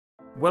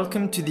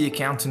Welcome to The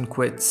Accountant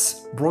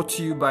Quits, brought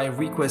to you by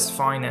Request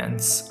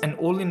Finance, an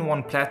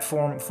all-in-one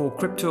platform for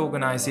crypto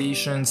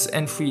organizations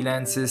and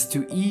freelancers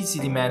to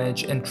easily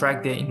manage and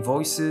track their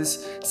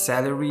invoices,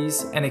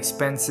 salaries, and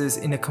expenses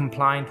in a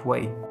compliant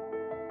way.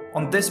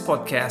 On this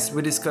podcast,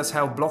 we discuss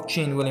how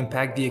blockchain will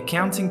impact the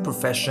accounting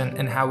profession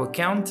and how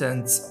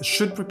accountants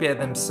should prepare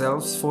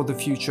themselves for the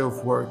future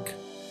of work.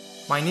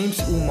 My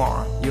name's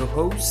Umar, your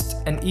host,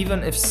 and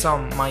even if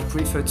some might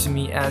refer to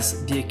me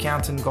as the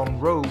accountant gone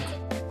rogue,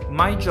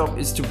 my job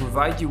is to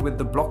provide you with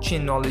the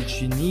blockchain knowledge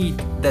you need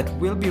that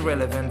will be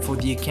relevant for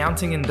the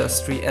accounting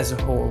industry as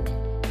a whole.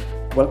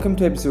 Welcome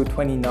to episode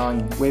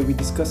 29, where we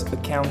discuss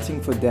accounting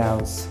for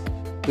DAOs.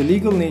 The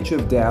legal nature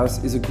of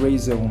DAOs is a gray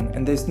zone,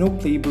 and there's no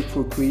playbook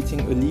for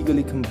creating a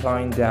legally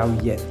compliant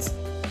DAO yet.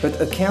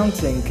 But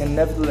accounting can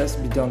nevertheless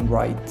be done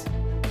right.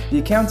 The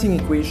accounting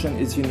equation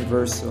is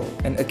universal,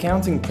 and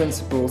accounting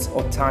principles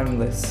are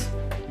timeless.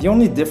 The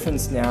only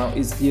difference now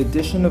is the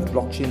addition of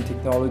blockchain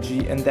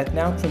technology and that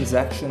now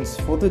transactions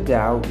for the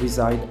DAO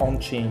reside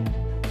on-chain.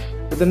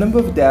 With the number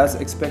of DAOs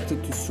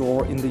expected to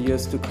soar in the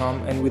years to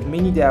come and with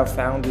many DAO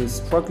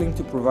founders struggling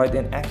to provide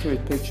an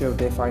accurate picture of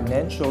their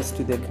financials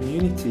to their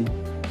community,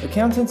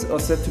 accountants are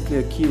set to play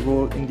a key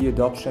role in the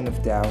adoption of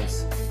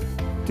DAOs.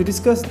 To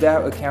discuss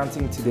DAO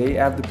accounting today,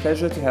 I have the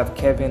pleasure to have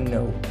Kevin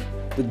No,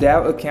 the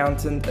DAO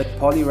accountant at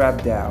Polywrap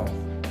DAO.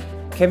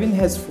 Kevin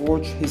has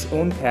forged his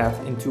own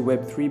path into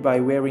Web3 by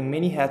wearing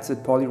many hats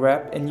at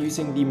Polywrap and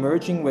using the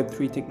emerging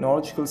Web3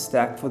 technological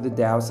stack for the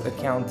DAO's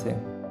accounting.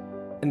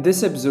 In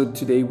this episode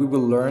today, we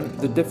will learn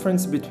the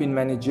difference between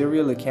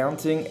managerial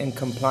accounting and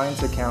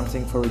compliance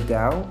accounting for a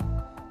DAO,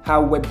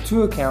 how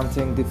Web2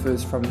 accounting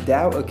differs from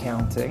DAO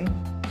accounting,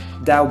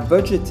 DAO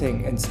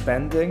budgeting and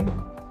spending,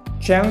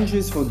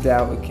 challenges for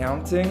DAO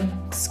accounting,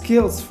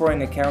 skills for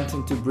an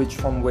accountant to bridge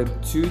from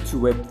Web2 to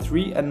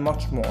Web3, and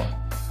much more.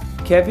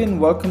 Kevin,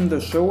 welcome to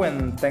the show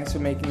and thanks for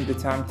making the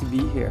time to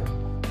be here.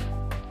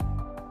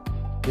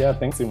 Yeah,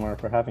 thanks, Umar,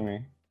 for having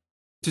me.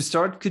 To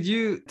start, could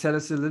you tell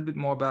us a little bit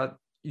more about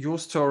your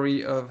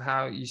story of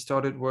how you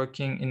started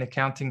working in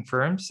accounting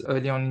firms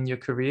early on in your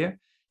career,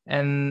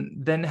 and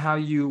then how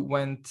you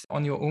went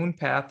on your own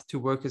path to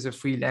work as a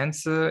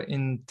freelancer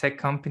in tech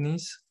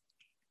companies?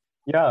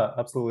 Yeah,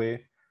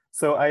 absolutely.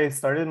 So I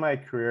started my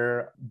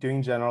career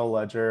doing general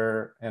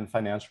ledger and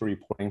financial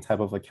reporting type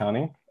of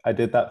accounting. I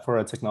did that for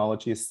a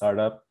technology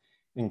startup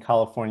in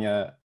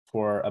California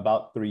for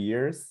about 3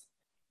 years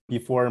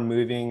before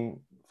moving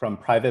from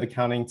private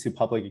accounting to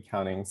public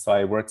accounting. So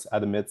I worked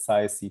at a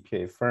mid-sized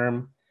CPA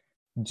firm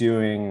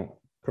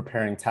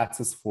preparing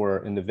taxes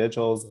for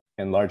individuals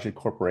and larger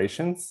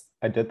corporations.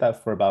 I did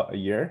that for about a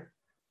year.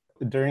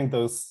 During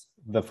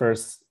the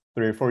first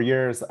 3 or 4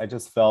 years, I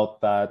just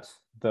felt that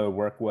the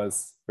work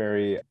was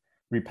very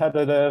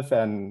repetitive.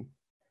 And,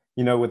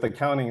 with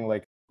accounting,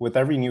 like with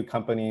every new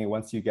company,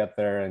 once you get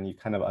there and you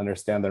kind of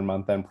understand their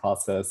month-end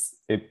process,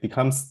 it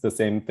becomes the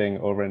same thing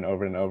over and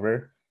over and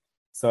over.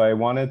 So I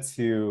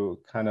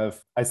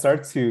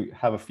started to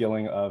have a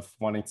feeling of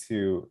wanting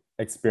to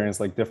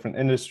experience like different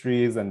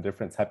industries and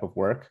different type of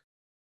work.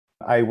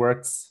 I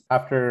worked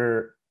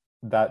after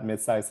that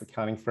mid-sized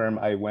accounting firm,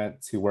 I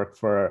went to work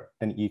for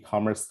an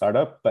e-commerce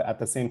startup, but at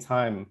the same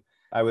time,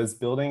 I was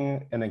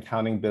building an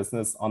accounting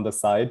business on the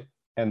side,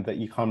 and the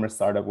e-commerce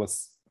startup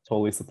was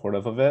totally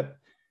supportive of it.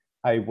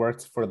 I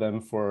worked for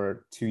them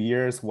for 2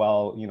 years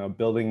while,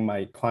 building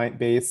my client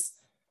base.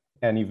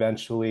 And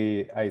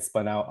eventually I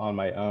spun out on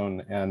my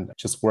own and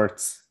just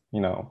worked,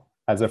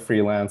 as a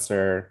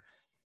freelancer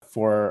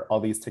for all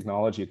these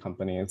technology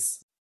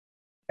companies.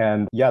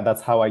 And yeah,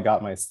 that's how I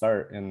got my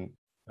start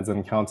as an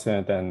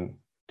accountant. And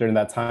during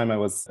that time, I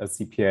was a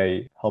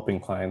CPA helping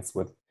clients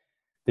with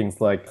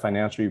things like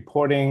financial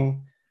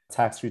reporting,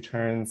 tax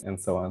returns, and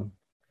so on.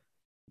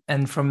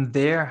 And from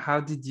there,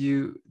 how did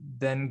you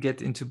then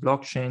get into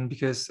blockchain?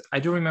 Because I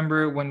do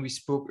remember when we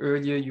spoke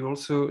earlier, you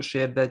also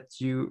shared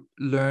that you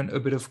learned a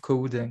bit of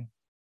coding.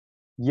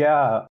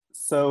 Yeah.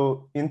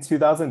 So in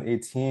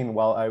 2018,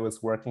 while I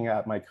was working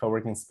at my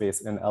co-working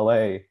space in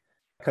LA,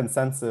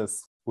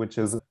 Consensus, which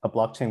is a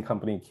blockchain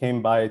company,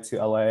 came by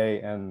to LA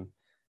and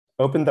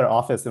opened their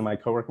office in my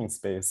co-working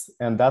space.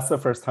 And that's the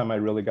first time I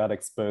really got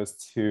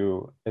exposed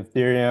to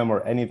Ethereum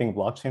or anything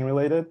blockchain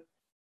related.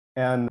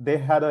 And they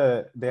had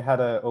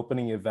a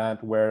opening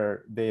event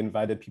where they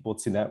invited people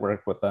to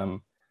network with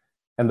them.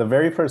 And the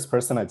very first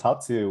person I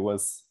talked to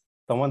was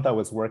someone that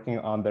was working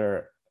on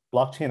their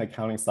blockchain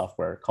accounting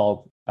software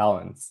called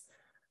Balance.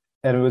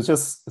 And it was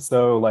just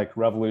so like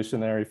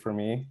revolutionary for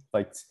me.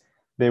 Like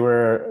they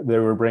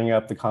were bringing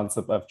up the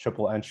concept of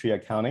triple entry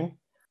accounting,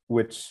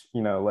 which,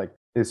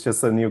 it's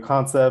just a new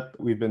concept.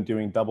 We've been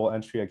doing double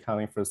entry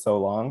accounting for so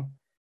long.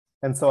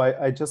 And so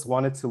I just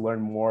wanted to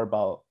learn more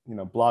about,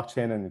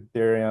 blockchain and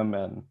Ethereum.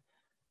 And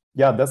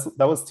yeah,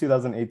 that was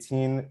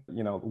 2018,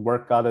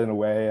 work got in the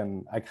way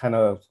and I kind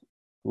of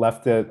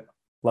left it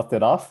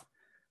off.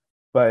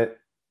 But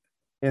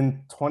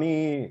in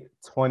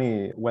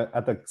 2020,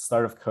 at the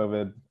start of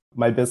COVID,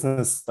 my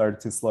business started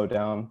to slow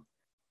down.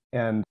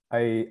 And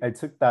I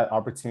took that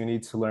opportunity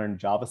to learn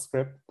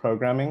JavaScript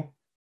programming.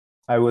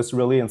 I was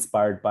really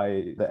inspired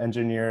by the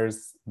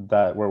engineers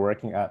that were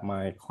working at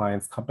my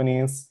clients'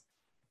 companies,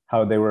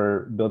 how they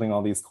were building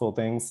all these cool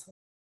things.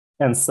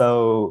 And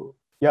so,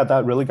 yeah,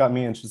 that really got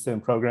me interested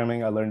in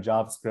programming. I learned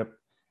JavaScript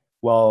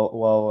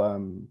while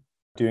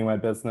doing my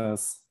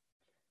business.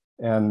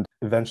 And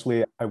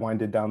eventually I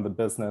winded down the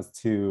business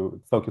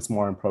to focus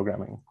more on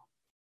programming.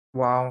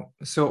 Wow.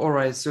 So, all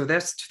right. So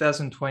that's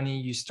 2020.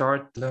 You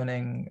start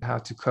learning how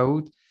to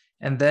code.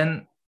 And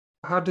then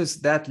how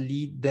does that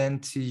lead then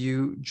to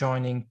you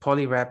joining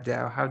Polywrap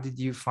DAO? How did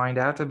you find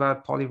out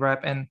about Polywrap?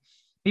 And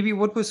maybe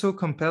what was so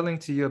compelling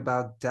to you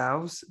about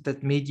DAOs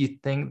that made you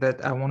think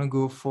that I want to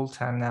go full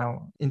time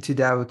now into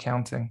DAO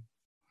accounting?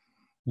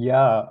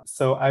 Yeah,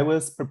 so I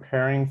was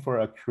preparing for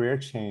a career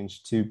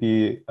change to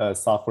be a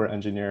software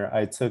engineer.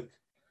 I took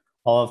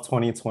all of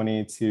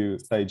 2020 to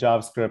study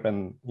JavaScript,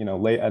 and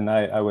late at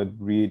night I would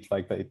read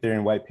like the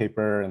Ethereum white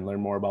paper and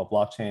learn more about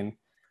blockchain.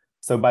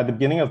 So by the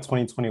beginning of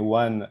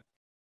 2021,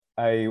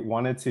 I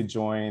wanted to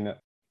join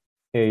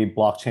a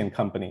blockchain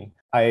company.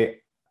 I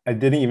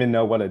didn't even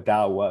know what a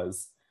DAO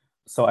was.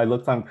 So I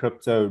looked on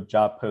crypto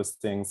job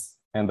postings,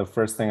 and the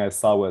first thing I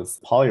saw was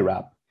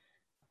Polywrap.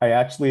 I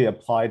actually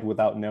applied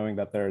without knowing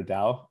that they're a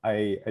DAO.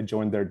 I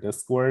joined their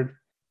Discord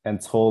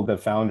and told the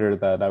founder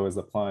that I was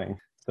applying.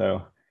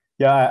 So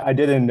yeah, I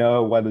didn't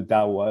know what a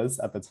DAO was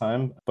at the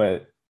time,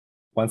 but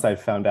once I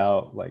found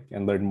out like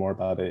and learned more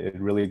about it, it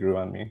really grew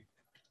on me.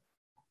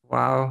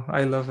 Wow,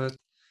 I love it.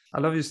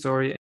 I love your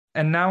story.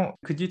 And now,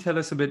 could you tell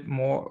us a bit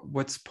more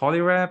what's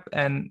Polywrap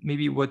and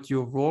maybe what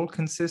your role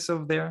consists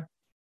of there?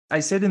 I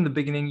said in the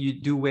beginning you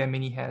do wear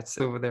many hats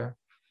over there.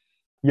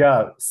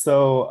 Yeah,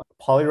 so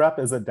Polywrap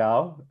is a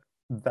DAO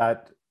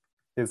that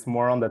is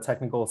more on the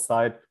technical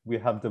side. We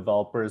have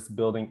developers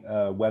building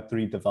a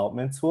Web3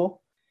 development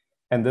tool.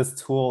 And this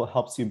tool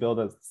helps you build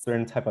a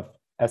certain type of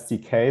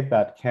SDK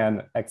that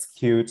can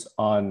execute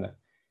on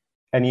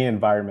any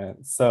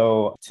environment.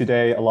 So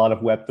today, a lot of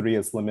Web3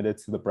 is limited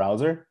to the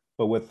browser,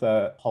 but with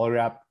the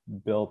Polywrap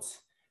built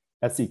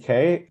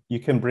SDK, you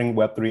can bring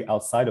Web3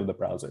 outside of the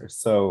browser.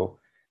 So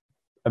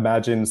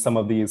imagine some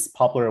of these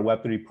popular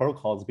Web3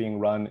 protocols being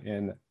run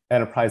in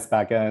enterprise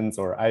backends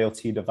or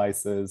IoT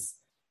devices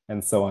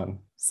and so on.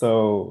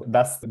 So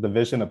that's the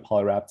vision of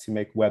Polywrap, to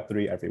make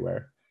Web3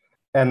 everywhere.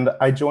 And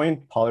I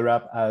joined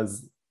Polywrap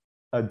as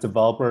a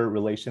developer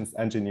relations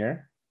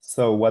engineer.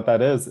 So what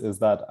that is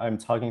that I'm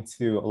talking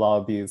to a lot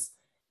of these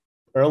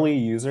early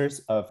users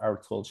of our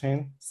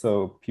toolchain.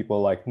 So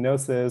people like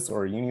Gnosis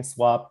or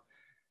Uniswap,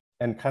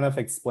 and kind of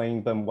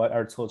explaining them what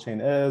our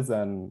toolchain is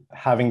and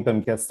having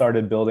them get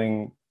started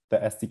building the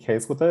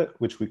SDKs with it,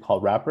 which we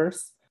call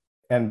wrappers,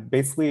 and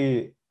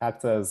basically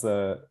act as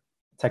a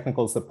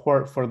technical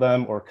support for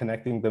them or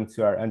connecting them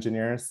to our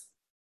engineers.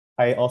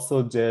 I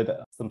also did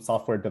some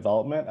software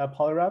development at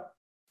Polywrap,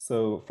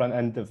 so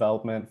front-end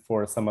development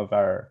for some of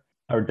our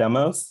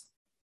demos.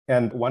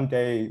 And one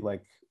day,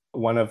 like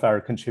one of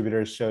our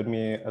contributors showed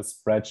me a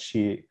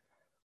spreadsheet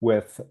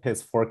with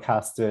his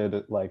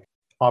forecasted like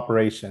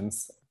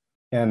operations.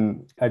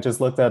 And I just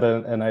looked at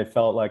it and I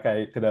felt like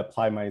I could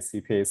apply my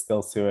CPA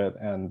skills to it.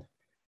 And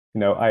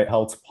I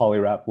helped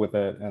Polywrap with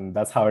it. And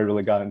that's how I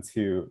really got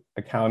into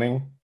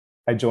accounting.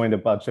 I joined a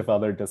bunch of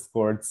other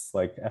Discords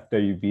like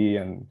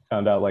FWB and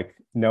found out like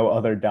no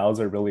other DAOs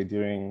are really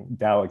doing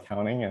DAO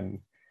accounting. And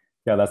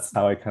yeah, that's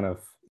how I kind of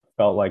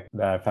felt like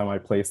that I found my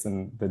place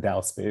in the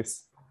DAO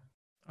space.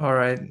 All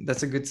right,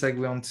 that's a good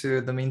segue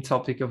onto the main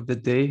topic of the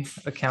day,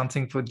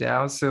 accounting for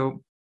DAO.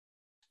 So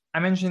I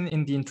mentioned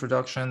in the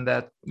introduction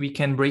that we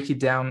can break it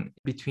down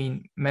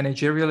between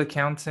managerial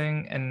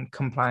accounting and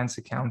compliance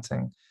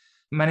accounting.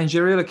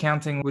 Managerial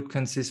accounting would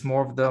consist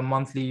more of the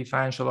monthly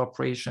financial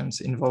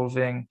operations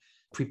involving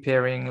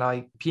preparing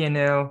like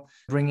P&L,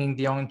 bringing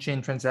the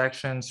on-chain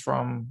transactions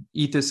from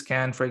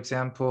Etherscan, for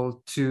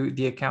example, to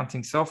the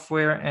accounting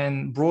software,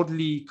 and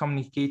broadly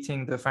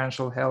communicating the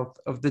financial health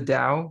of the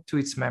DAO to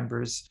its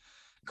members.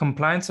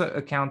 Compliance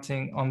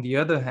accounting, on the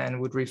other hand,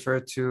 would refer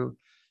to,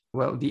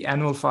 well, the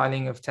annual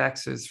filing of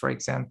taxes, for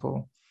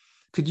example.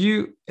 Could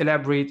you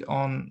elaborate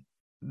on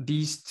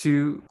these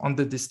two, on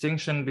the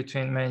distinction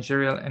between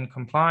managerial and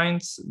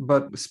compliance,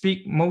 but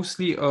speak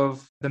mostly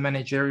of the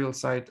managerial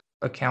side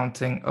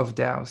accounting of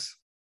DAOs?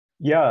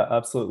 Yeah,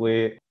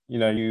 absolutely.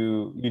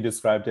 You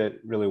described it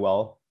really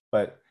well,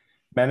 but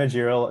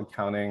managerial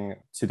accounting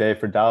today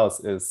for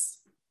DAOs is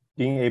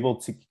being able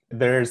to,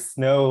 there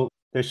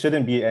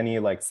shouldn't be any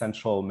like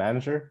central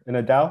manager in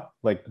a DAO.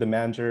 Like the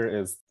manager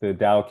is the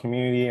DAO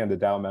community and the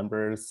DAO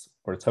members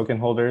or token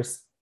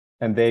holders,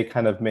 and they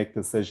kind of make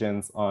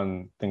decisions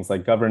on things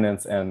like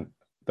governance and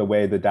the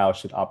way the DAO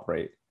should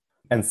operate.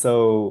 And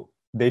so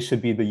they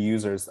should be the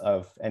users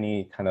of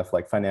any kind of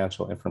like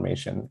financial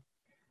information.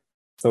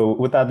 So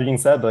with that being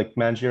said, like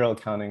managerial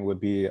accounting would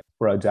be,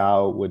 for a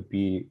DAO, would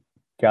be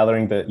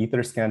gathering the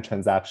Etherscan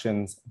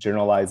transactions,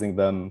 journalizing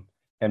them,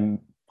 and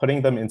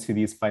putting them into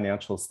these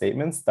financial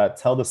statements that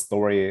tell the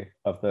story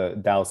of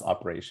the DAO's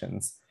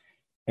operations.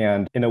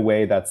 and in a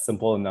way that's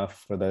simple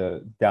enough for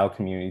the DAO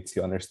community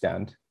to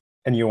understand.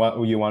 And you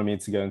want me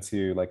to go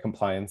into like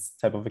compliance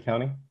type of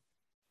accounting?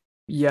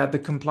 Yeah, the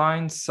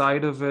compliance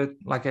side of it,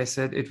 like I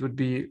said, it would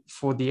be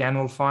for the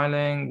annual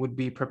filing, would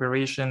be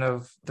preparation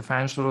of the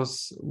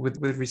financials with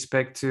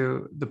respect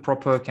to the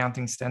proper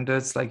accounting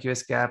standards like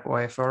US GAAP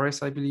or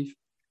IFRS, I believe.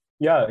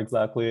 Yeah,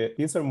 exactly.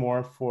 These are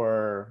more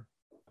for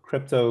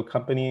crypto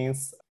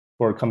companies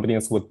or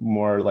companies with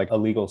more like a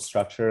legal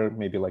structure,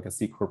 maybe like a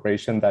C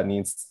corporation that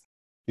needs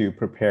to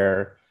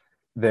prepare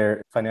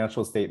their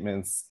financial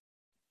statements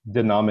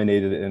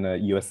denominated in a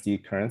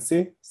USD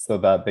currency so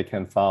that they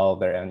can file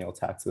their annual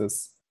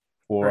taxes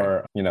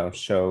Right. or,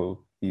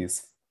 show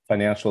these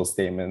financial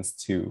statements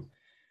to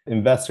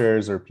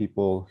investors or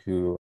people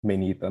who may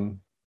need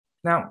them.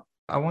 Now,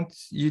 I want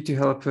you to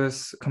help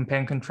us compare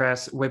and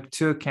contrast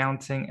Web2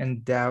 accounting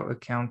and DAO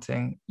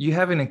accounting. You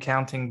have an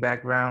accounting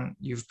background,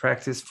 you've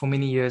practiced for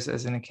many years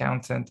as an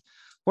accountant.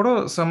 What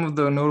are some of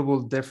the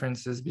notable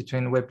differences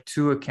between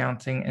Web2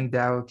 accounting and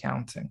DAO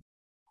accounting?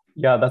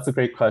 Yeah, that's a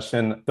great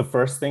question. The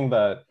first thing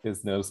that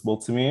is noticeable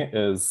to me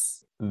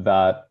is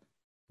that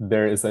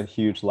there is a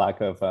huge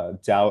lack of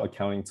DAO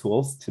accounting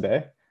tools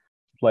today.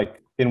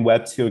 Like in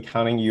Web2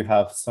 accounting, you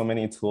have so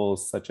many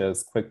tools such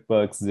as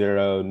QuickBooks,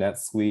 Xero,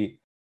 NetSuite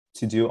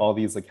to do all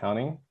these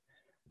accounting.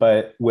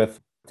 But with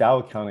DAO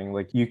accounting,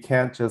 like you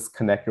can't just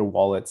connect your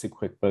wallet to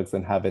QuickBooks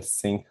and have it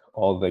sync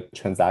all the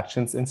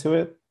transactions into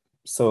it.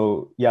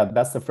 So yeah,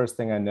 that's the first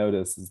thing I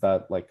noticed is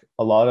that like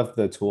a lot of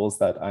the tools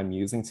that I'm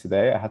using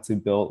today, I had to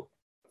build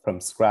from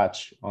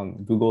scratch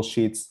on Google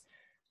Sheets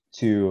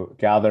to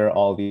gather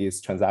all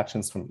these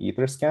transactions from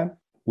Etherscan,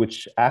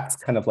 which acts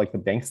kind of like the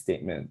bank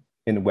statement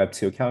in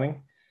Web2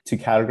 accounting to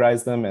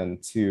categorize them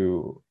and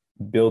to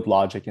build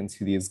logic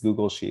into these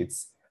Google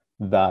Sheets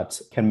that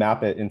can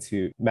map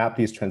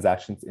these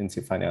transactions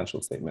into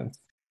financial statements.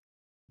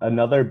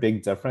 Another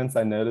big difference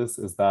I noticed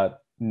is that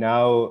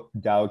now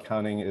DAO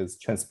accounting is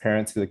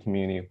transparent to the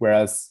community,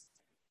 whereas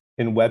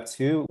in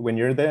Web2, when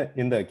you're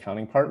in the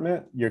accounting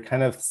department, you're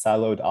kind of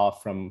siloed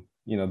off from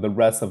the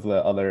rest of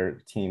the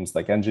other teams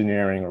like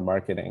engineering or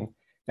marketing,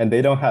 and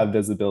they don't have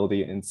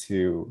visibility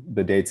into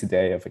the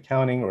day-to-day of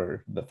accounting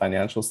or the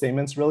financial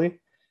statements really.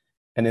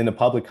 And in a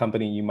public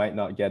company, you might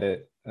not get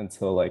it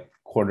until like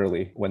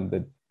quarterly when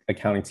the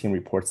accounting team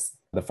reports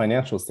the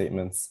financial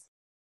statements.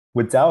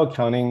 With DAO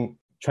accounting,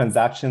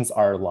 transactions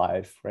are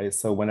live, right?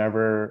 So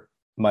whenever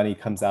money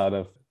comes out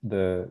of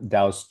the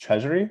DAO's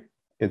treasury,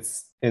 the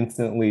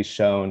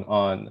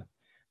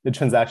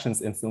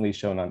transaction's instantly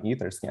shown on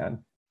Etherscan.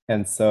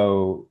 And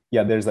so,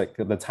 yeah, there's like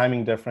the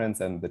timing difference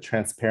and the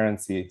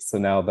transparency. So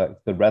now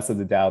that the rest of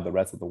the DAO, the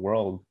rest of the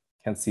world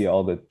can see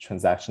all the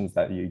transactions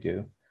that you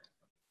do.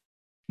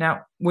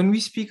 Now, when we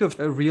speak of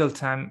a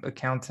real-time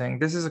accounting,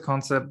 this is a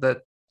concept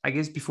that I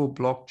guess before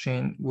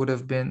blockchain would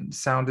have been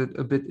sounded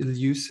a bit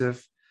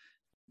elusive.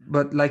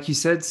 But like you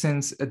said,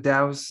 since a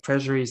DAO's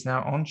treasury is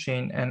now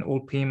on-chain and all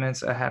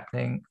payments are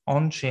happening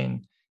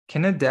on-chain,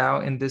 can a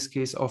DAO in this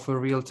case offer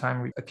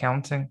real-time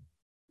accounting?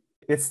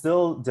 It's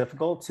still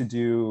difficult to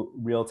do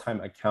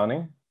real-time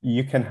accounting.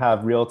 You can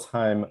have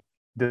real-time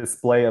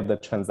display of the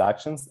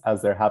transactions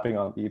as they're happening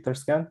on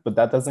Etherscan, but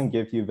that doesn't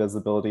give you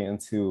visibility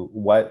into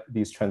what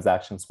these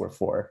transactions were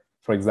for.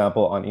 For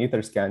example, on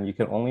Etherscan, you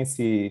can only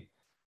see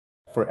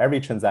for every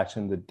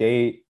transaction the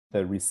date,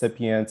 the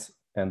recipient,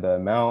 and the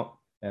amount,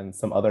 and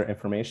some other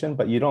information,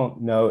 but you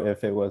don't know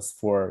if it was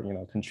for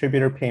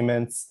contributor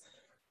payments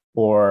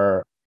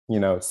or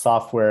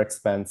software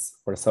expense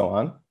or so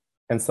on.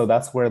 And so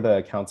that's where the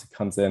accountant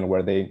comes in,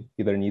 where they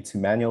either need to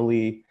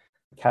manually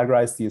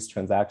categorize these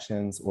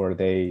transactions or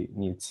they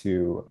need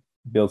to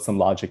build some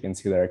logic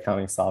into their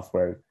accounting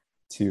software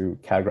to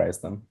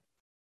categorize them.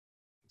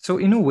 So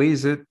in a way,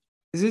 is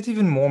it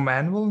even more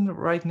manual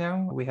right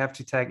now? We have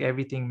to tag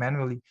everything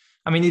manually.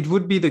 I mean, it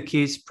would be the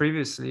case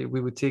previously.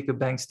 We would take a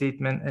bank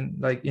statement and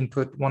like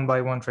input one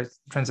by one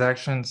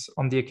transactions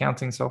on the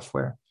accounting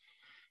software.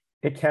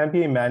 It can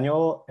be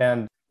manual.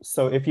 And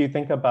so if you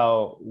think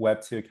about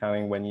Web2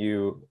 accounting, when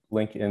you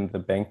link in the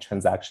bank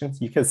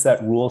transactions, you can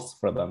set rules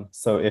for them.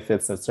 So if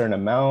it's a certain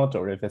amount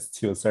or if it's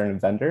to a certain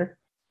vendor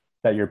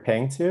that you're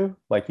paying to,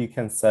 like you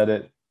can set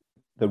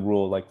the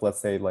rule, like let's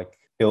say like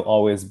it'll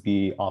always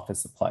be office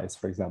supplies,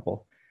 for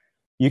example.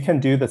 You can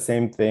do the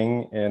same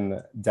thing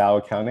in DAO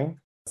accounting,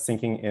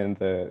 syncing in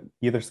the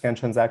Etherscan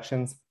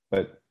transactions,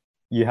 but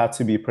you have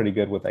to be pretty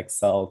good with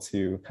Excel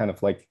to kind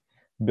of like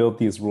build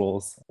these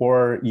rules,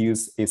 or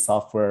use a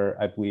software,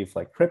 I believe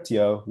like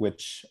Cryptio,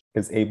 which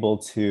is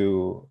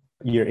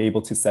you're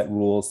able to set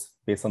rules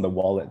based on the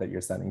wallet that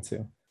you're sending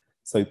to.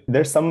 So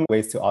there's some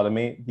ways to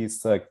automate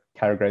these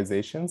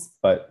categorizations,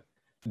 but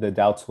the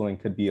DAO tooling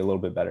could be a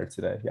little bit better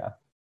today. Yeah.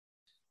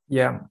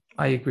 Yeah,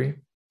 I agree.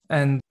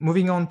 And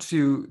moving on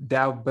to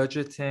DAO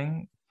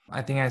budgeting,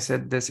 I think I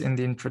said this in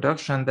the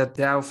introduction that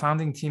DAO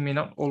founding team may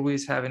not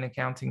always have an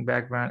accounting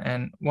background.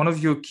 And one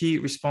of your key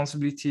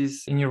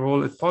responsibilities in your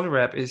role at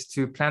Polywrap is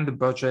to plan the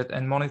budget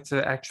and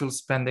monitor actual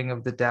spending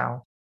of the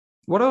DAO.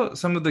 What are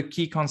some of the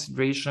key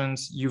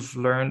considerations you've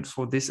learned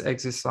for this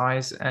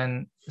exercise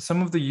and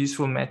some of the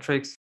useful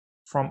metrics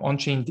from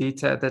on-chain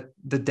data that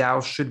the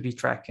DAO should be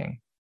tracking?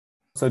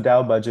 So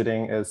DAO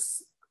budgeting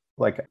is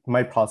like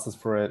my process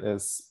for it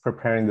is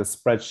preparing the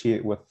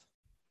spreadsheet with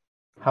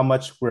how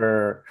much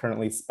we're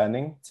currently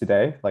spending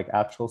today, like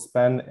actual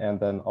spend, and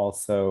then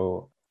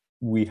also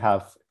we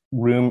have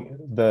room,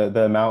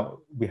 the amount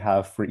we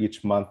have for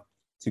each month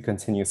to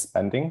continue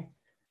spending.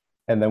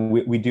 And then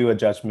we do a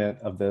judgment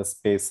of this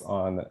based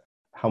on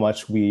how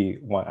much we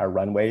want our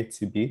runway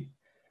to be.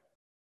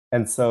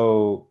 And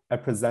so I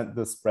present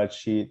the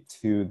spreadsheet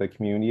to the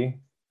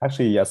community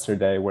actually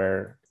yesterday,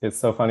 where it's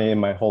so funny in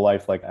my whole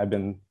life, like I've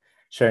been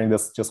sharing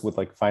this just with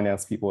like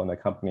finance people in the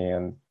company.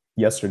 And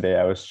yesterday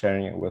I was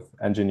sharing it with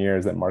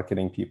engineers and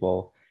marketing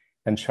people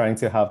and trying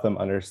to have them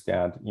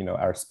understand,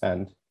 our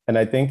spend. And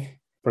I think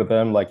for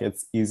them, like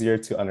it's easier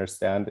to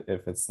understand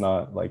if it's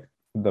not like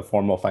the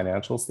formal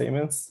financial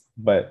statements,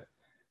 but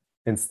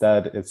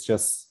instead it's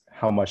just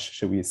how much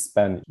should we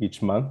spend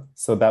each month.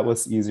 So that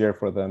was easier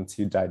for them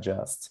to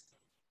digest.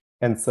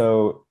 And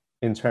so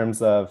in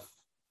terms of,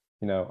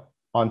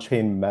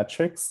 on-chain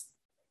metrics,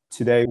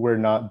 today we're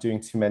not doing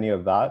too many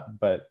of that,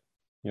 but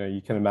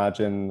you can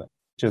imagine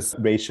just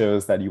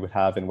ratios that you would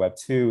have in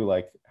Web2,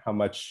 like how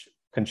much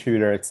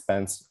contributor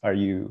expense are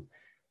you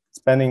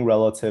spending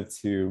relative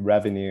to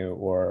revenue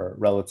or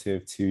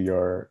relative to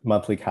your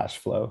monthly cash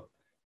flow.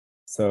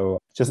 So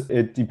just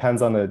it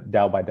depends on a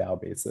DAO by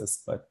DAO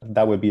basis, but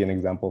that would be an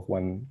example of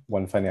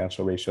one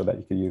financial ratio that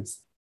you could use.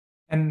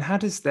 And how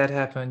does that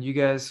happen? You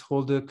guys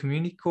hold a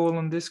community call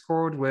on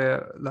Discord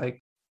where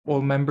like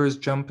all members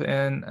jump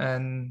in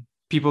and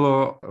people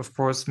are, of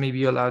course,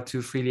 maybe allowed to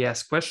freely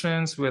ask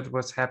questions with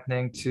what's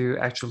happening to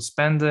actual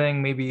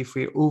spending, maybe if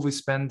we're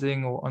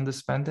overspending or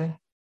underspending?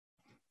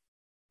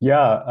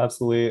 Yeah,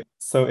 absolutely.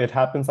 So it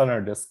happens on our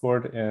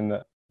Discord,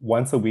 and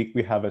once a week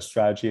we have a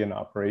strategy and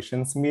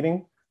operations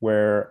meeting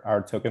where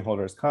our token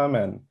holders come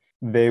and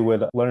they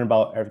would learn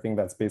about everything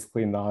that's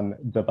basically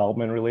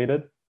non-development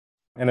related.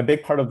 And a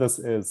big part of this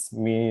is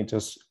me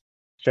just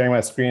sharing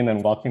my screen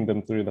and walking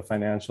them through the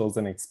financials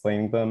and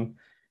explaining them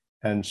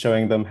and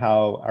showing them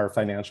how our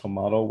financial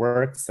model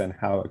works and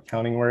how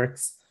accounting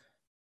works.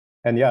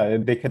 And yeah,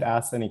 they could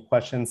ask any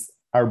questions.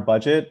 Our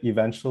budget,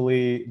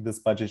 eventually this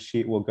budget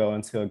sheet will go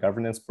into a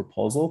governance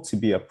proposal to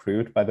be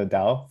approved by the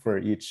DAO for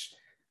each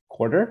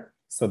quarter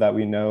so that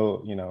we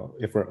know,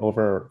 if we're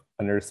over or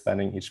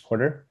underspending each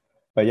quarter.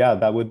 But yeah,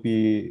 that would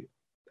be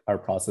our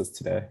process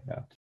today. Yeah.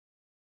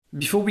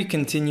 Before we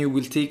continue,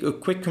 we'll take a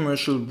quick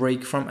commercial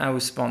break from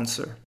our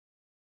sponsor.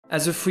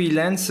 As a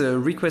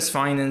freelancer, Request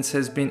Finance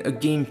has been a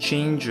game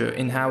changer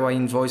in how I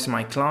invoice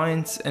my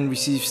clients and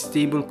receive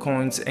stable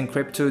coins and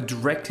crypto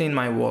directly in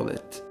my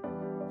wallet.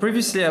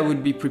 Previously, I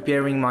would be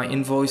preparing my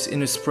invoice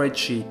in a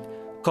spreadsheet,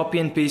 copy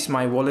and paste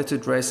my wallet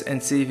address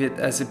and save it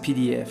as a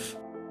PDF.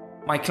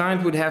 My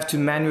client would have to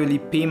manually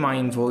pay my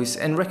invoice,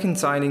 and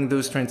reconciling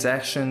those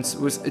transactions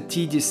was a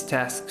tedious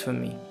task for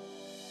me.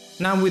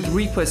 Now with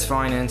Request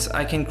Finance,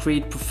 I can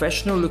create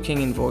professional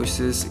looking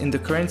invoices in the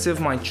currency of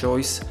my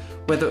choice,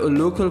 whether a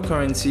local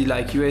currency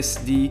like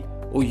USD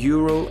or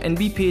Euro, and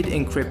be paid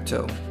in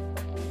crypto.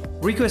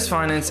 Request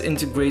Finance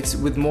integrates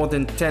with more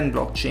than 10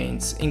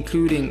 blockchains,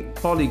 including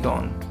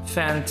Polygon,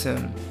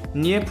 Phantom,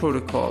 Near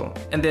Protocol,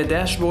 and their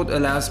dashboard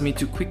allows me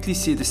to quickly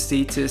see the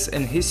status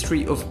and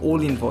history of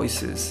all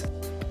invoices.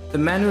 The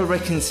manual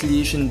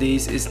reconciliation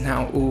days is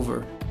now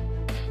over.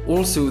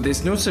 Also,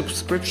 there's no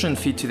subscription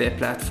fee to their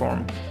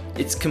platform.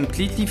 It's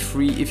completely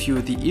free if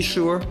you're the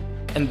issuer,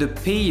 and the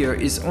payer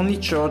is only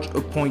charged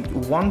a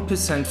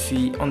 0.1%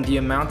 fee on the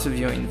amount of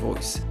your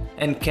invoice,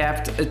 and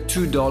capped at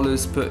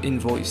 $2 per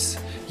invoice.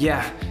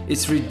 Yeah,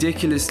 it's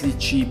ridiculously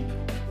cheap.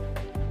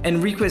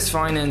 And Request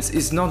Finance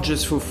is not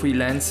just for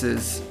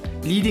freelancers.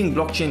 Leading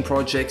blockchain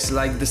projects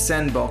like The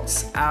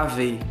Sandbox,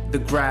 Aave, The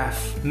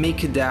Graph,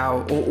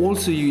 MakerDAO are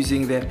also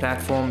using their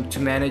platform to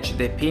manage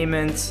their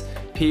payments,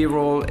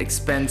 payroll,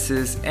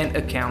 expenses, and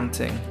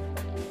accounting.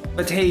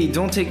 But hey,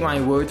 don't take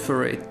my word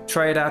for it.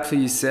 Try it out for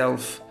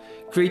yourself.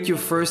 Create your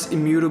first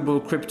immutable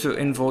crypto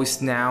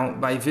invoice now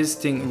by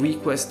visiting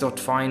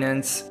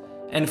request.finance,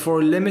 and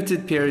for a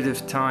limited period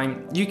of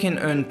time, you can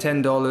earn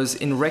 $10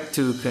 in REC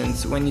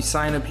tokens when you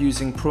sign up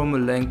using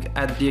promo link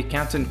at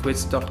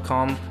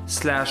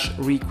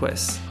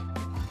theaccountantquits.com/request.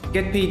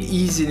 Get paid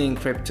easily in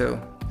crypto.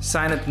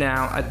 Sign up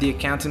now at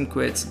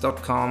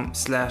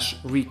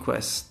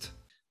theaccountantquits.com/request.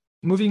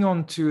 Moving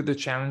on to the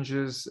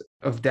challenges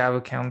of DAO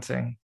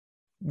accounting.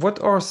 What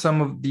are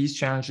some of these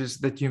challenges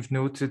that you've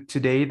noted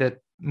today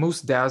that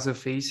most DAOs are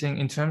facing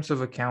in terms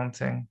of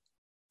accounting?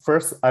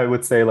 First, I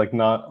would say like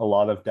not a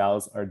lot of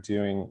DAOs are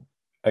doing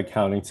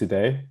accounting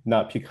today,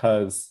 not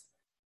because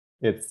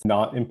it's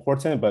not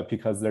important, but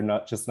because they're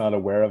not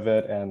aware of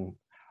it and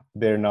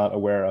they're not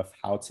aware of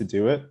how to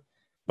do it.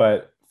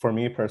 But for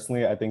me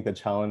personally, I think the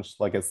challenge,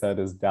 like I said,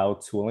 is DAO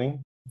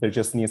tooling. There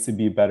just needs to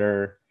be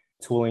better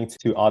tooling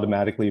to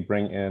automatically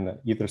bring in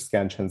either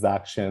scan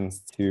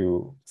transactions,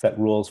 to set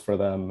rules for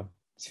them,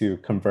 to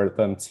convert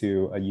them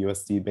to a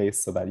USD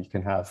base so that you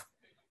can have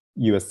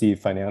USD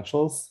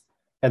financials.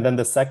 And then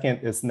the second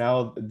is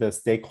now the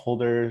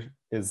stakeholder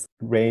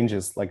range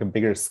is like a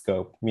bigger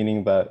scope,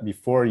 meaning that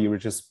before you were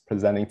just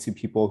presenting to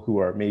people who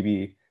are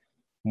maybe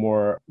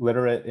more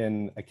literate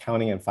in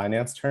accounting and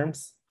finance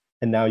terms.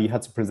 And now you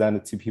have to present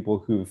it to people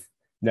who've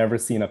never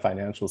seen a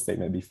financial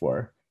statement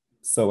before.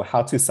 So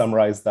how to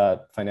summarize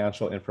that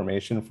financial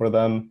information for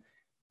them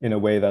in a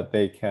way that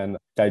they can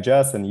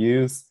digest and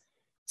use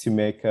to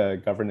make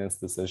governance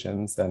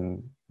decisions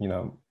and,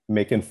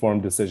 make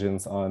informed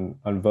decisions on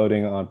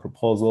voting on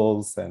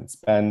proposals and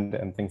spend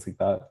and things like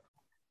that.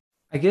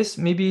 I guess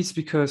maybe it's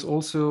because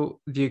also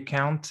the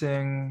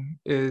accounting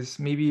is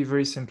maybe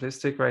very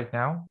simplistic right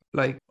now.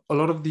 Like a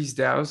lot of these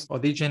DAOs, are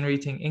they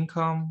generating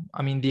income?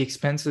 I mean, the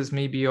expenses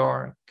maybe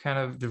are kind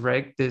of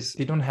direct.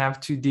 They don't have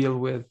to deal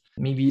with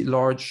maybe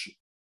large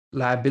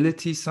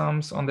liability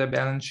sums on their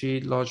balance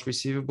sheet, large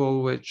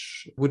receivable,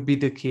 which would be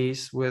the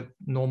case with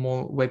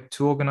normal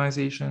Web2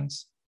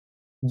 organizations.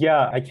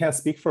 Yeah, I can't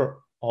speak for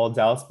all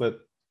DAOs, but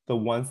the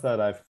ones that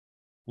I've,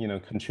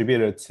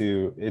 contributed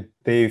to it,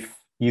 they've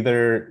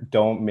either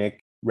don't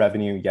make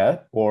revenue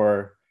yet,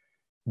 or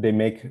they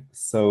make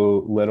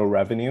so little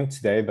revenue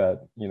today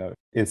that,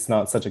 it's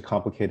not such a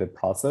complicated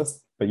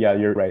process. But yeah,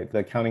 you're right. The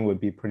accounting would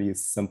be pretty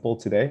simple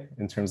today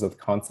in terms of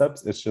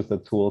concepts. It's just the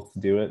tools to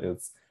do it.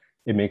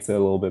 It makes it a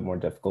little bit more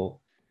difficult.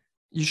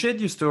 You shared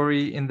your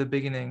story in the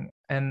beginning,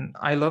 and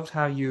I loved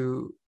how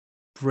you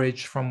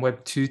bridge from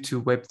Web 2 to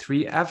Web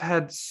 3. I've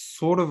had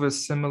sort of a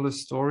similar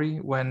story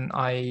when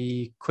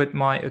I quit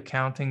my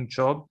accounting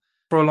job.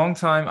 For a long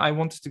time, I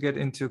wanted to get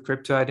into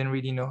crypto. I didn't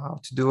really know how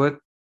to do it.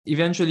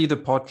 Eventually, the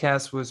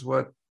podcast was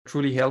what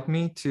truly helped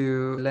me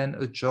to land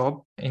a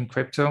job in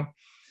crypto.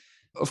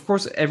 Of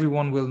course,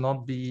 everyone will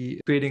not be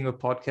creating a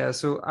podcast.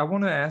 So I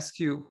want to ask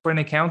you, for an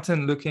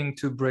accountant looking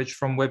to bridge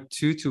from Web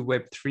 2 to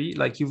Web 3,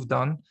 like you've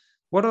done,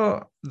 what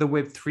are the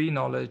Web 3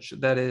 knowledge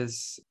that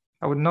is,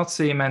 I would not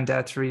say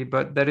mandatory,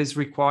 but that is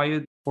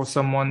required for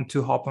someone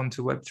to hop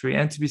onto Web 3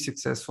 and to be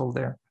successful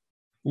there?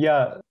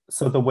 Yeah.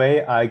 So the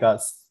way I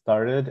got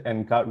started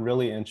and got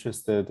really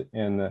interested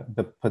in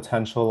the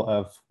potential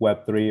of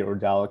Web3 or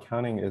DAO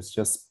accounting is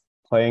just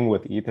playing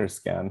with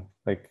Etherscan.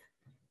 Like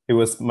it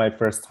was my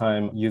first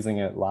time using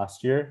it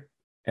last year.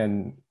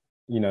 And,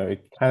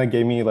 it kind of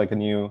gave me like a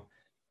new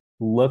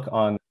look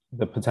on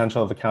the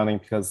potential of accounting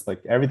because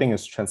like everything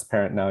is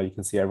transparent now. You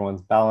can see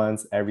everyone's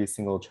balance, every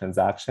single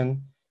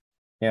transaction.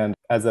 And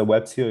as a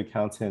Web2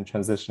 accountant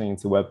transitioning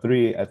to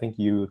Web3, I think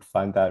you would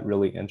find that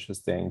really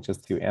interesting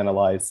just to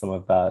analyze some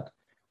of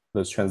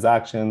those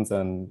transactions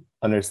and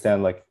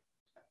understand like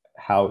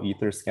how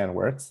Etherscan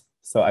works.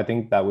 So I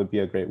think that would be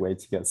a great way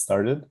to get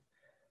started.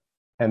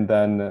 And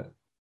then,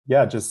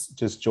 yeah,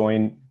 just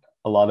join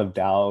a lot of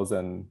DAOs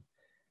and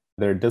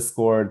their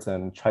Discords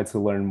and try to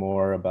learn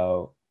more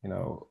about,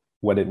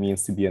 what it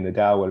means to be in a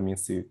DAO, what it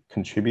means to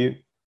contribute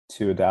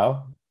to a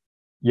DAO.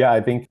 Yeah, I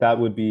think that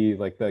would be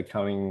like the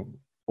accounting,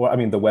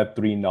 the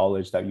Web3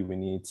 knowledge that you would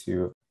need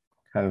to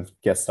kind of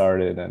get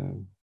started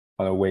and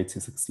on a way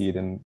to succeed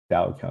in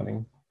DAO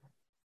accounting.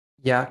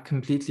 Yeah,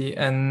 completely.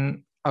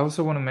 And I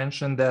also want to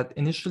mention that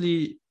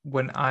initially,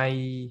 when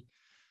I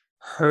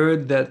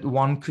heard that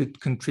one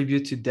could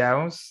contribute to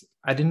DAOs,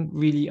 I didn't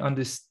really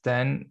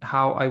understand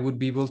how I would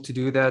be able to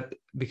do that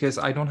because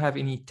I don't have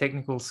any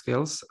technical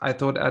skills. I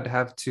thought I'd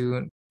have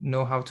to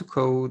know how to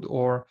code,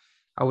 or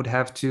I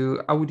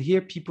would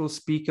hear people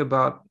speak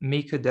about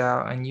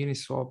MakerDAO and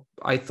Uniswap.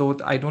 I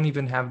thought I don't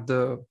even have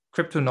the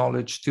crypto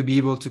knowledge to be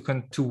able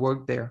to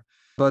work there.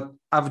 But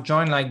I've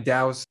joined like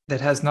DAOs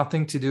that has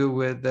nothing to do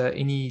with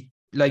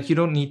like you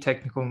don't need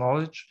technical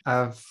knowledge.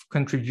 I've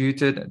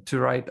contributed to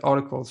write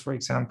articles, for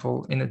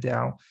example, in a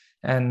DAO.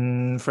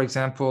 And for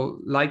example,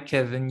 like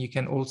Kevin, you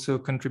can also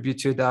contribute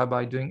to a DAO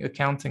by doing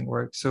accounting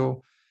work.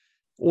 So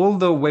all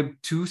the Web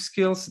 2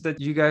 skills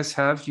that you guys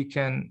have, you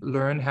can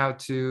learn how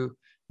to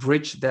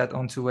bridge that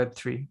onto Web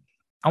 3.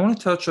 I want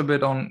to touch a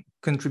bit on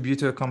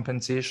contributor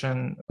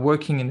compensation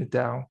working in a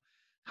DAO.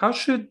 How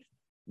should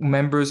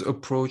members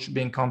approach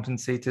being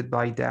compensated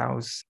by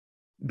DAOs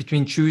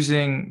between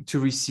choosing to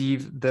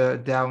receive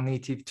the DAO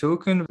native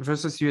token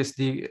versus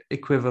USD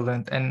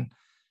equivalent, and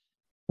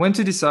when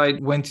to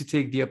decide when to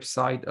take the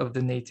upside of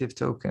the native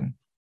token?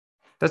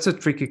 That's a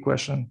tricky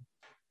question.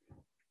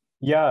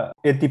 Yeah,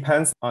 it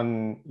depends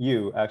on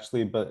you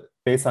actually, but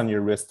based on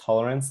your risk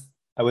tolerance,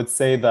 I would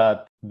say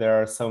that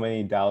there are so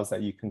many DAOs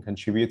that you can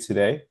contribute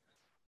today.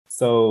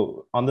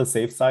 So on the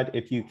safe side,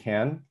 if you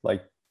can,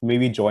 like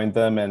maybe join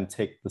them and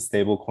take the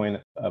stablecoin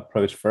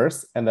approach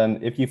first. And then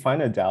if you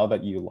find a DAO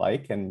that you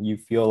like and you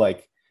feel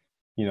like,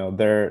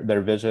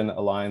 their vision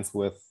aligns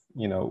with,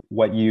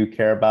 what you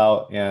care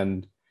about,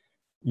 and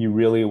you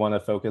really want to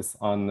focus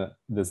on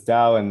this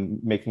DAO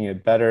and making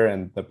it better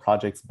and the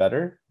project's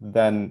better,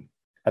 then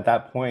at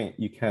that point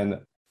you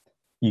can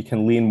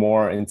lean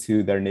more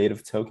into their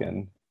native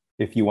token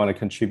if you want to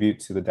contribute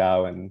to the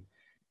DAO and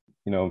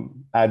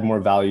add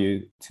more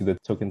value to the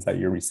tokens that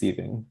you're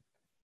receiving.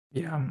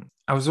 Yeah,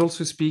 I was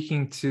also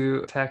speaking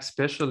to a tax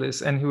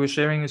specialist, and he was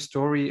sharing a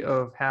story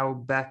of how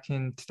back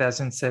in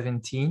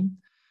 2017,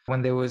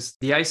 when there was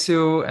the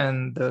ICO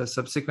and the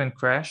subsequent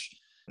crash,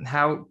 and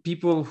how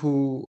people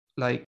who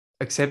like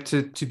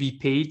accepted to be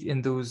paid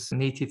in those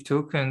native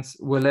tokens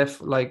were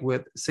left like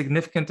with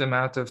significant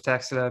amount of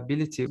tax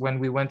liability when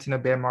we went in a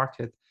bear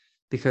market,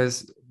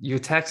 because your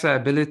tax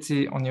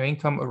liability on your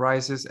income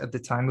arises at the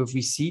time of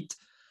receipt.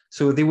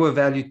 So they were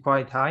valued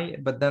quite high,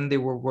 but then they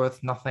were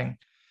worth nothing.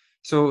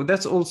 So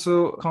that's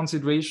also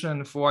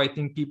consideration for, I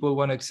think, people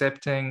when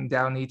accepting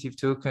DAO native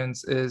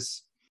tokens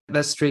is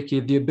that's tricky.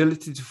 The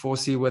ability to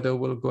foresee whether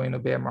we'll go in a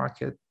bear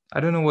market.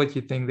 I don't know what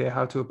you think there,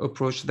 how to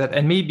approach that.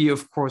 And maybe,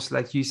 of course,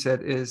 like you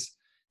said, is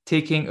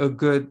taking a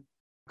good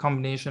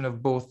combination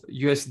of both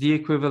USD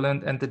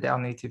equivalent and the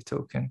DAO native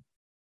token.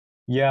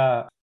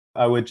 Yeah,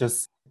 I would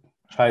just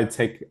try to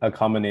take a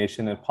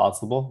combination if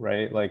possible,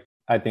 right? Like,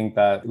 I think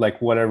that,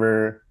 like,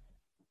 whatever,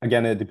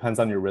 again, it depends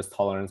on your risk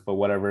tolerance, but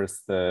whatever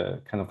is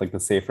the kind of like the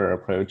safer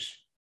approach,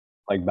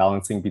 like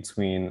balancing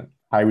between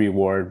high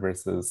reward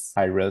versus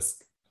high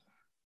risk.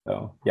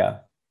 So, yeah.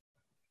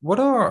 What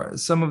are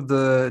some of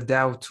the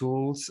DAO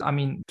tools, I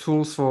mean,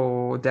 tools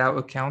for DAO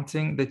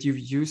accounting that you've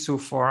used so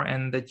far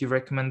and that you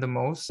recommend the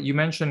most? You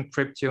mentioned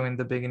crypto in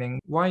the beginning.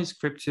 Why is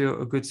crypto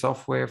a good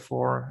software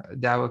for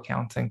DAO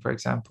accounting, for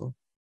example?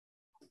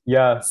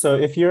 Yeah. So,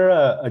 if you're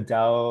a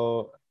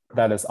DAO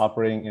that is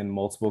operating in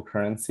multiple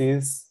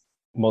currencies,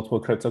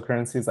 multiple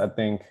cryptocurrencies, I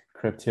think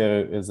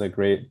crypto is a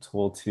great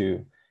tool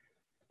to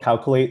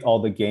calculate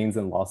all the gains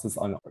and losses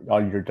on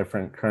all your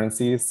different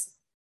currencies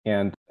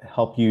and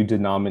help you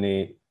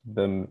denominate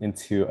them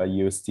into a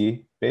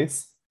USD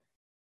base.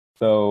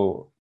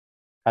 So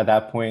at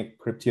that point,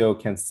 crypto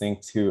can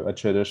sync to a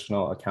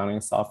traditional accounting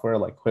software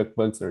like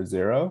QuickBooks or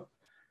Xero.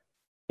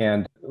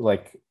 And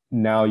like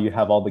now you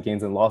have all the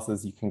gains and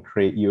losses, you can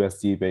create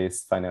USD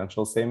based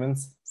financial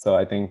statements. So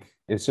I think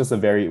it's just a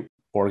very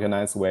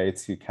organized way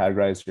to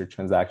categorize your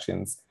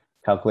transactions,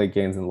 calculate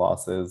gains and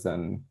losses,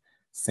 and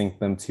sync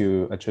them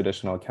to a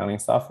traditional accounting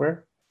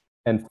software.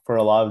 And for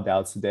a lot of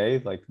DAOs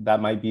today, like that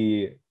might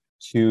be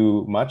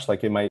too much,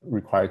 like it might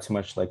require too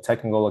much like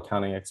technical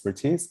accounting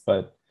expertise.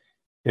 But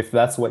if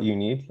that's what you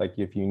need, like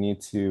if you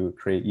need to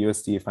create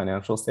USD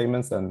financial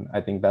statements, then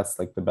I think that's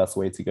like the best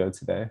way to go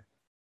today.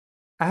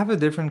 I have a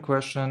different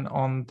question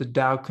on the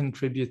DAO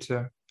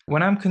contributor.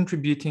 When I'm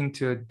contributing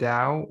to a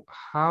DAO,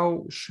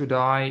 how should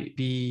I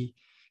be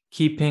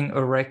keeping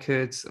a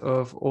records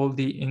of all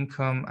the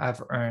income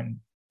I've earned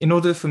in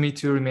order for me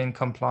to remain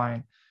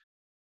compliant?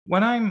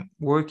 When I'm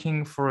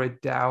working for a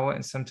DAO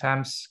and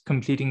sometimes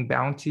completing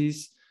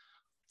bounties,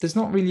 there's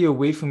not really a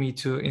way for me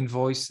to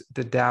invoice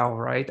the DAO,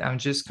 right? I'm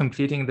just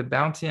completing the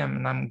bounty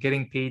and I'm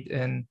getting paid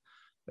in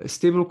a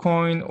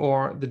stablecoin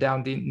or the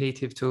DAO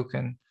native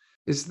token.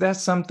 Is that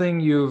something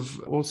you've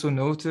also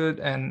noted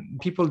and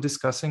people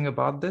discussing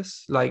about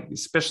this, like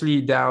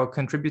especially DAO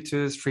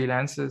contributors,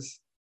 freelancers?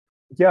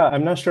 Yeah,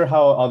 I'm not sure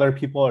how other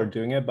people are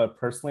doing it, but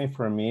personally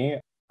for me,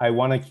 I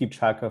want to keep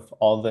track of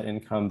all the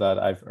income that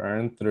I've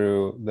earned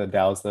through the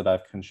DAOs that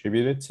I've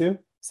contributed to.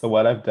 So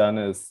what I've done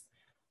is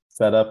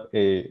set up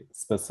a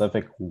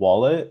specific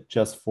wallet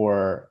just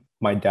for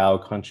my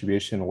DAO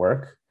contribution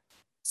work.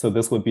 So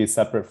this would be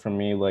separate from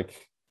me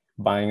like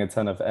buying a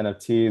ton of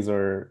NFTs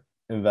or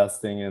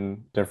investing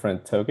in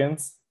different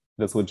tokens.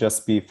 This would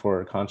just be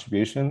for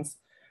contributions.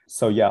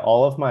 So yeah,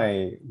 all of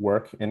my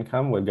work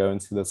income would go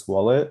into this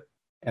wallet.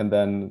 And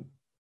then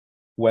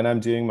when I'm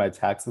doing my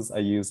taxes, I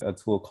use a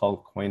tool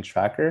called Coin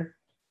Tracker,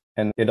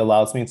 and it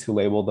allows me to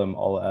label them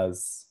all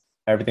as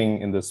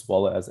everything in this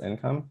wallet as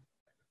income.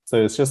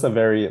 So it's just a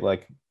very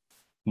like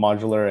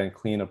modular and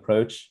clean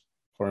approach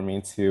for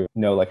me to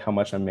know like how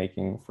much I'm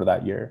making for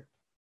that year.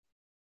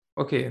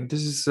 Okay,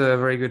 this is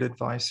very good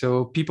advice.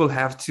 So people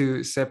have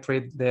to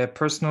separate their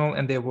personal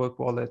and their work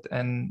wallet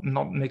and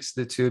not mix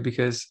the two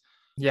because,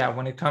 yeah,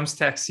 when it comes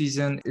tax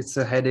season, it's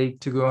a headache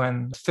to go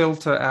and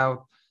filter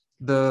out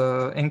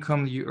the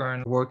income you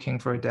earn working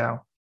for a DAO.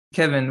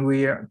 Kevin,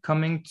 we are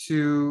coming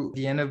to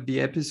the end of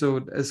the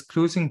episode. As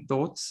closing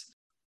thoughts,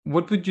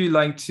 what would you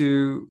like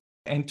to,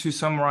 and to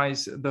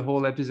summarize the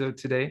whole episode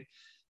today,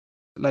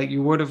 like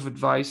your word of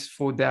advice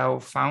for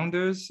DAO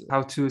founders,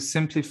 how to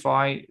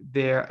simplify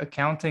their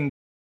accounting?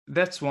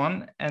 That's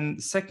one.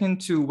 And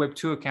second, to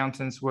Web2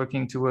 accountants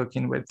working to work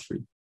in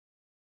Web3.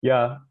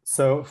 Yeah.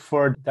 So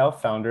for DAO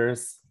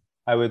founders,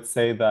 I would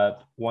say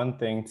that one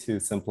thing to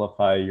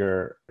simplify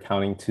your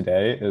accounting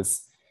today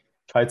is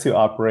try to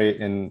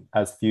operate in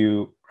as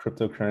few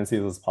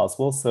cryptocurrencies as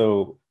possible.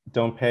 So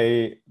don't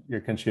pay your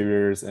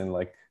contributors in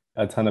like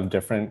a ton of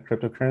different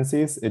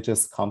cryptocurrencies. It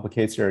just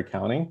complicates your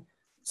accounting.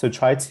 So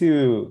try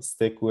to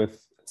stick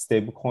with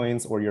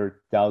stablecoins or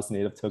your DAO's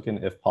native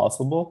token if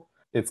possible.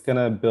 It's going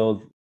to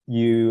build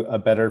you a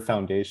better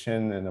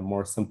foundation and a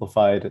more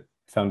simplified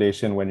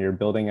foundation when you're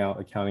building out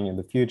accounting in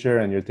the future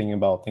and you're thinking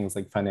about things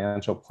like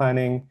financial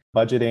planning,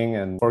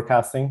 budgeting, and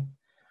forecasting.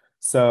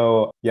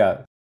 So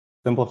yeah,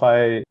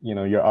 simplify,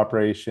 your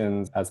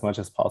operations as much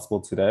as possible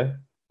today.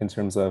 in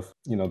terms of,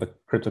 the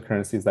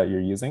cryptocurrencies that you're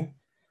using.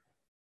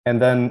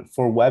 And then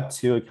for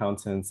Web2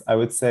 accountants, I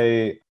would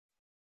say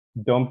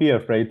don't be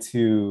afraid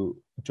to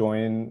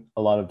join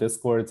a lot of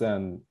Discords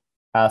and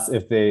ask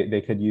if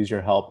they could use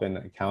your help in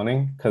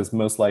accounting, because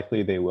most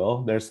likely they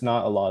will. There's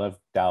not a lot of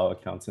DAO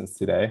accountants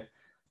today.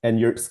 And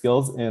your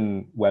skills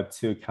in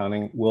Web2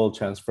 accounting will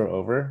transfer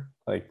over.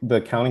 Like the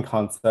accounting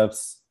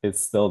concepts, it's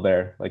still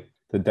there. Like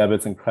the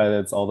debits and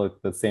credits, all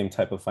the same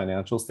type of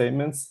financial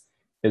statements.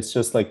 It's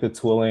just like the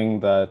tooling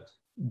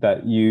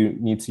that you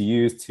need to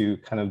use to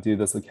kind of do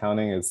this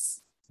accounting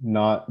is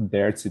not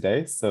there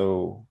today.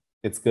 So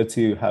it's good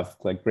to have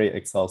like great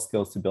Excel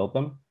skills to build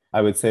them.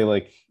 I would say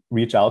like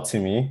reach out to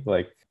me,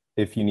 like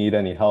if you need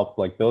any help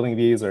like building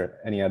these or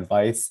any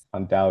advice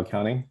on DAO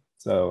accounting.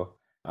 So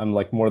I'm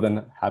like more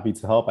than happy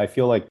to help. I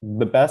feel like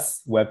the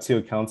best Web2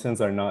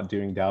 accountants are not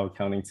doing DAO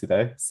accounting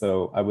today.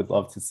 So I would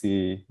love to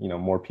see,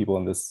 more people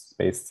in this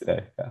space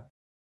today. Yeah.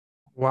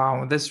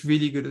 Wow, that's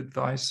really good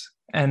advice.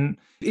 And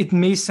it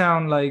may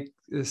sound like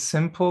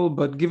simple,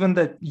 but given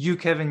that you,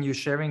 Kevin, you're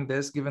sharing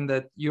this, given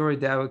that you're a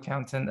DAO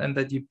accountant and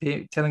that you're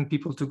telling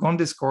people to go on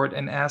Discord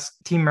and ask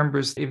team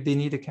members if they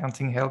need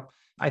accounting help,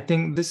 I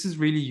think this is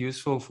really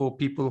useful for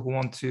people who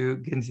want to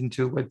get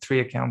into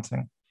Web3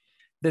 accounting.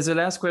 There's a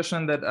last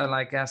question that I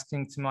like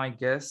asking to my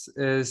guests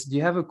is, do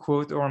you have a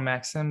quote or a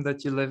maxim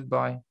that you live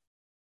by?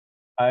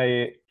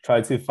 I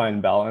try to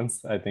find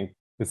balance. I think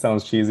it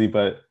sounds cheesy,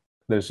 but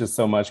there's just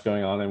so much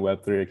going on in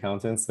Web3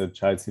 accountants. So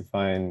try to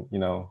find,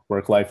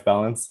 work-life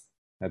balance.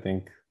 I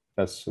think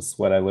that's just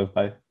what I live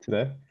by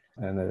today.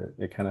 And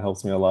it kind of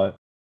helps me a lot.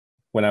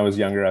 When I was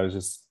younger, I was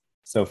just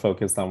so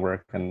focused on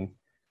work, and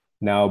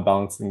now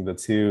balancing the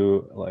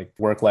two, like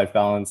work-life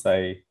balance,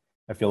 I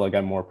feel like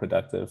I'm more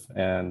productive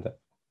and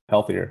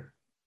healthier.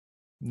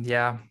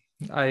 Yeah,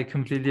 I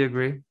completely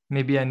agree.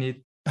 Maybe I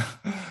need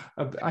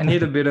a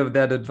bit of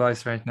that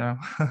advice right now.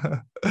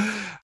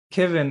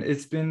 Kevin,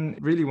 it's been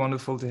really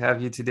wonderful to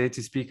have you today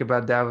to speak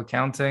about DAO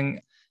accounting.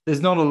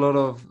 There's not a lot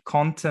of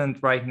content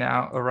right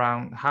now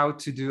around how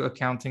to do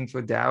accounting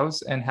for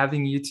DAOs, and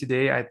having you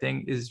today, I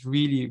think, is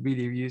really,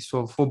 really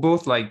useful for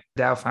both like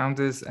DAO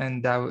founders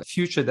and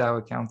future DAO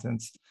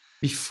accountants.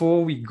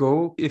 Before we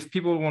go, if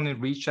people want to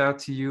reach out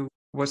to you,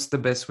 what's the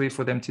best way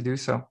for them to do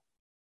so?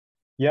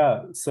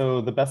 Yeah,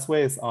 so the best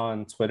way is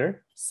on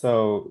Twitter.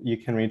 So you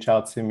can reach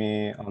out to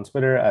me on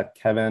Twitter at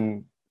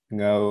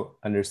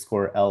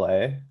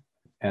KevinNgo_LA.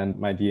 And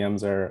my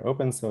DMs are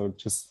open, so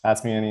just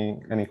ask me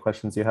any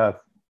questions you have.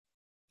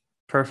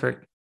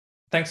 Perfect.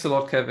 Thanks a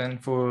lot, Kevin,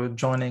 for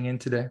joining in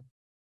today.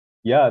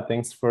 Yeah,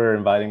 thanks for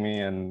inviting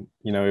me. And,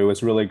 it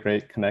was really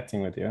great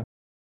connecting with you.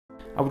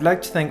 I would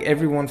like to thank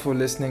everyone for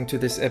listening to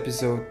this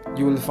episode.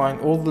 You will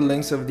find all the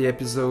links of the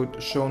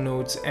episode, show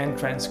notes, and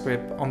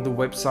transcript on the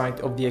website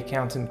of The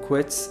Accountant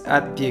Quits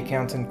at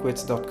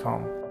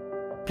theaccountantquits.com.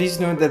 Please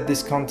note that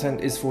this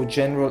content is for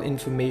general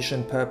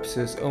information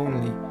purposes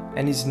only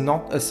and is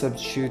not a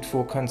substitute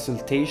for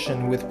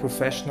consultation with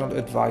professional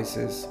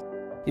advisors.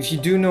 If you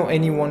do know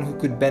anyone who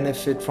could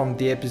benefit from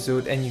the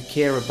episode and you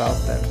care about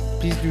them,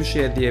 please do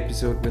share the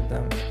episode with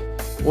them.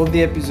 All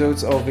the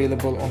episodes are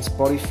available on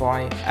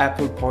Spotify,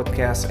 Apple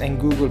Podcasts, and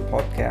Google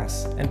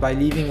Podcasts. And by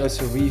leaving us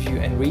a review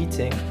and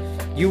rating,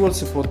 you will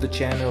support the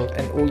channel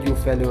and all your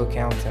fellow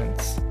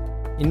accountants.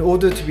 In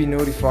order to be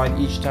notified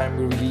each time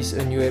we release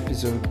a new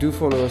episode, do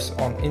follow us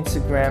on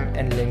Instagram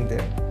and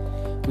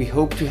LinkedIn. We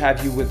hope to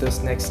have you with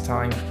us next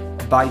time.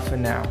 Bye for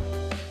now.